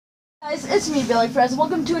Guys, it's me, Billy Frez.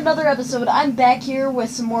 Welcome to another episode. I'm back here with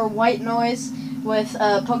some more white noise with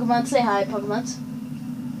Pokemon. Say hi, Pokemon.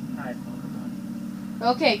 Hi,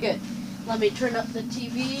 Pokemon. Okay, good. Let me turn up the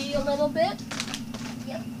TV a little bit.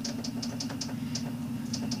 Yep.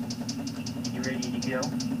 You ready to go?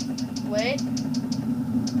 Wait.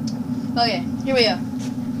 Okay, here we go.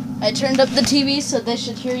 I turned up the TV so they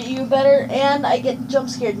should hear you better, and I get jump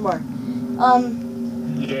scared more.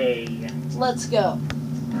 Yay. Let's go.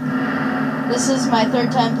 This is my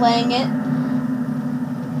third time playing it.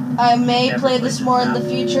 I may play this more in the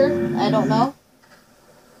future. I don't know.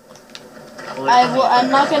 I'm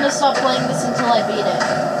not gonna stop playing this until I beat it.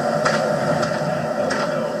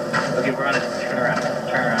 Okay, we're on it. Turn around.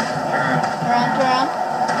 Turn around.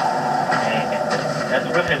 Okay. That's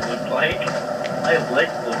what it looks like. My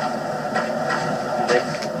legs look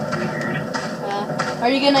weird. Are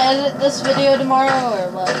you gonna edit this video tomorrow or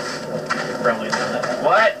what? Probably not.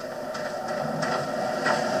 What?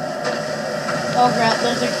 Oh crap,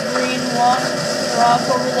 there's a green rock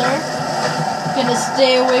over there. Gonna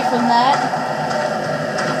stay away from that.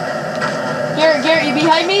 Garrett, you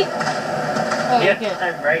behind me? Oh, yes, good.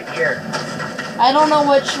 I'm right here. I don't know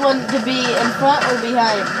which one to be, in front or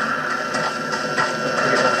behind.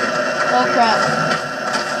 Oh crap.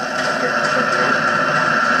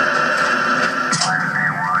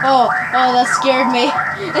 Oh, that scared me.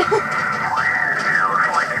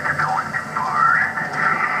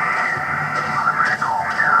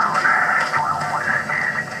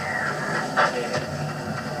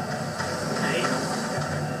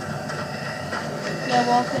 Yeah,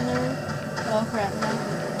 walking there. Oh crap, no.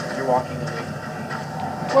 You're walking away.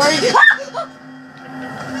 Where are you?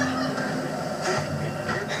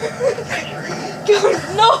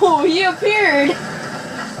 No, he appeared.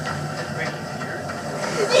 Wait,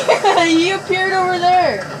 Yeah, he appeared over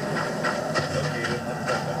there. okay,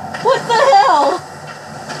 What the hell?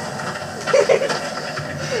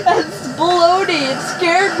 That's baloney. It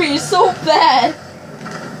scared me so bad.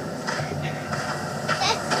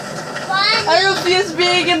 I refuse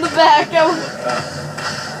being in the back.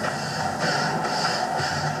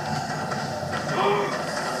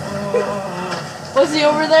 Was he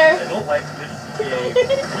over there? I don't like this game.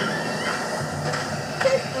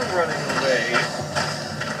 I'm running away.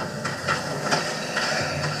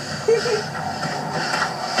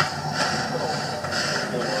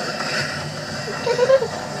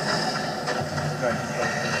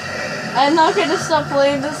 I'm not gonna stop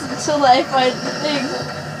playing this until I find the thing.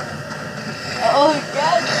 Oh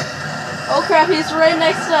god. Oh crap, he's right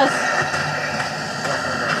next to us.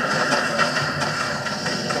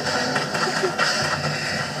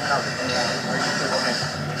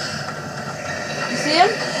 You see him?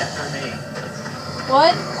 Answer me.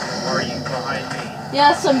 What? Are you behind me?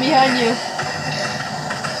 Yes, I'm behind you.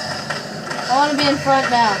 I want to be in front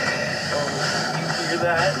now. Oh, you hear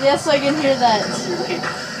that? Yes, I can hear that. Okay.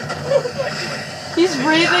 He's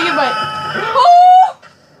breathing in my... Oh!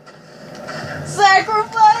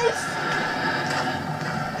 Sacrifice!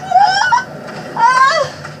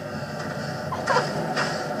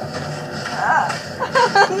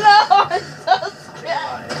 No, I'm so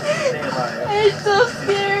scared. Stay alive. I'm so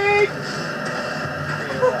scared.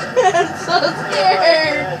 I'm so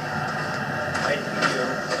scared. I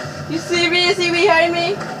see you. You see me? Is he behind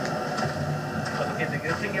me? Okay, the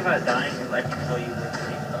good thing about dying is I can tell you where the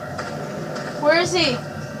things are. Where is he?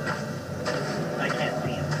 I can't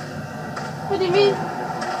see him. What do you mean?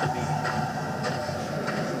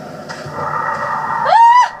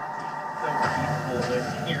 So peaceful when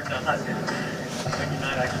you're not actually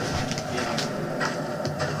getting.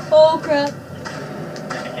 Oh crap.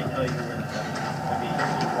 I can tell you where the stuff is. I mean, you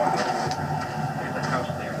keep walking through. There's a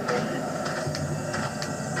house there.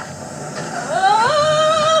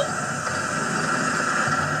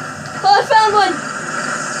 Oh, I found one!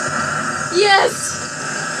 Yes!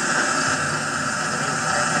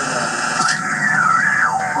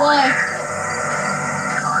 Why?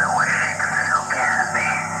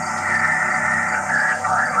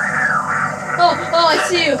 Oh, I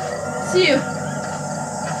see you. See you.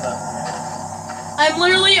 I'm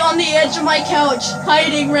literally on the edge of my couch,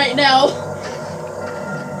 hiding right now.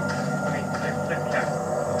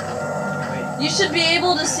 You should be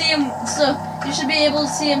able to see him, so you should be able to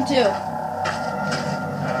see him too.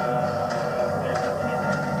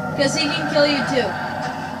 Because he can kill you too.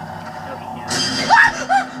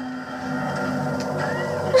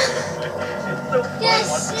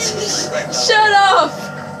 Shut up!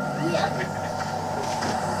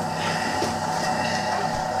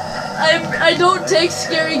 I don't take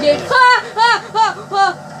scary games.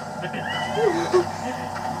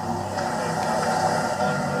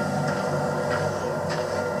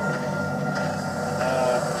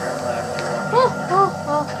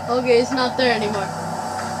 Okay, it's not there anymore. I'm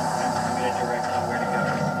gonna direct you where to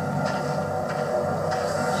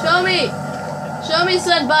Show me! Show me,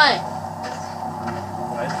 said bye. go.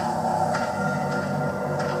 What?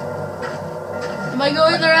 Am I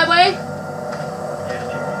going the right way?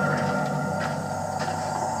 Yes, you're on the right.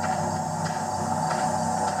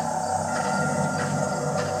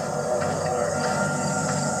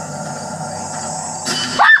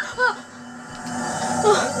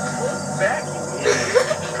 Back, you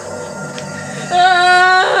idiot.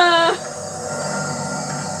 Ah!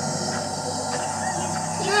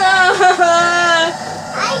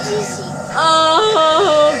 I do see.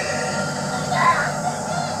 Oh!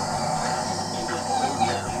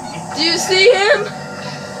 Do you see him?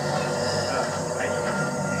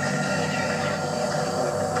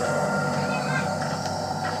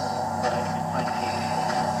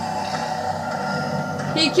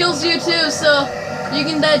 He kills you too, so you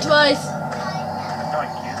can die twice. No, I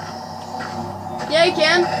can't. Yeah, you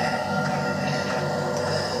can.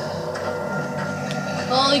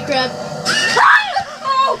 Holy crap.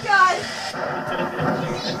 Oh god!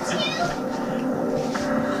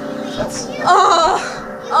 Oh!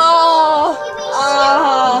 Oh!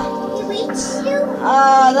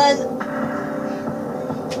 Then.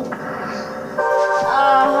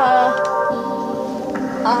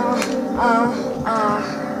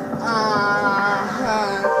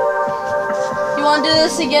 You want to do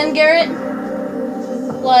this again, Garrett?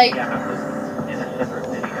 Like, Yeah, in a separate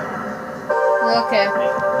video. okay.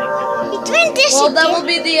 You're doing this Well, that again. will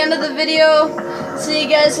be the end of the video. See you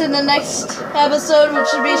guys in the next episode, which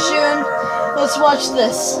should be soon. Let's watch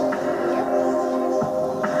this.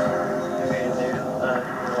 Okay, there's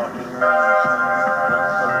walking around.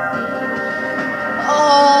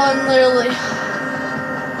 Oh, I'm literally.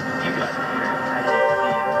 You got here.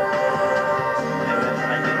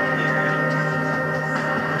 I didn't see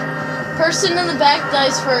you. Person in the back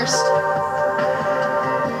dies first.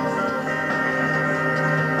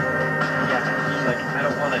 Yeah, like, I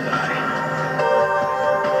don't want to die.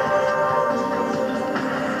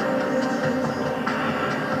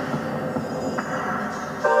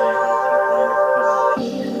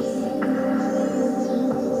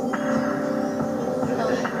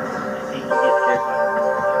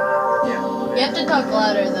 You have to talk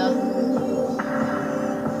louder, though.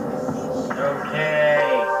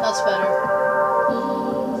 Okay. That's better.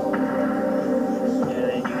 And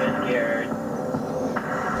then you get scared.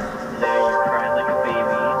 There you're crying like a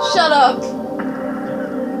baby. Shut up!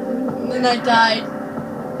 And then I died.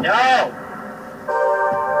 No!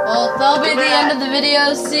 Well, that'll be the end of the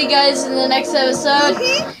video. See you guys in the next episode.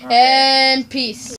 And peace.